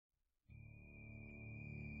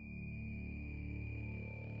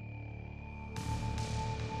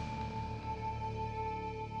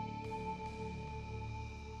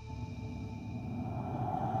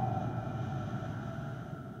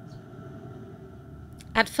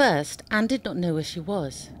At first, Anne did not know where she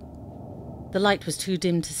was. The light was too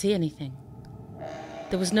dim to see anything.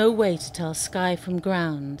 There was no way to tell sky from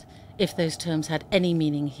ground, if those terms had any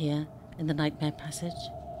meaning here in the Nightmare Passage.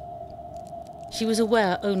 She was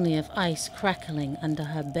aware only of ice crackling under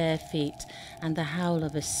her bare feet and the howl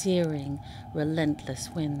of a searing, relentless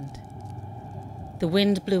wind. The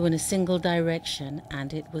wind blew in a single direction,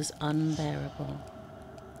 and it was unbearable.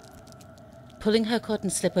 Pulling her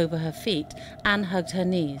cotton slip over her feet, Anne hugged her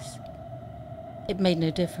knees. It made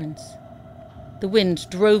no difference. The wind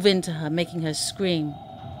drove into her, making her scream.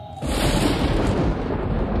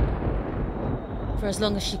 For as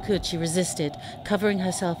long as she could, she resisted, covering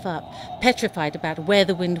herself up, petrified about where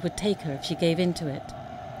the wind would take her if she gave in to it.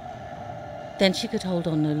 Then she could hold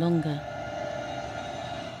on no longer,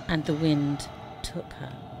 and the wind took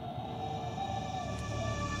her.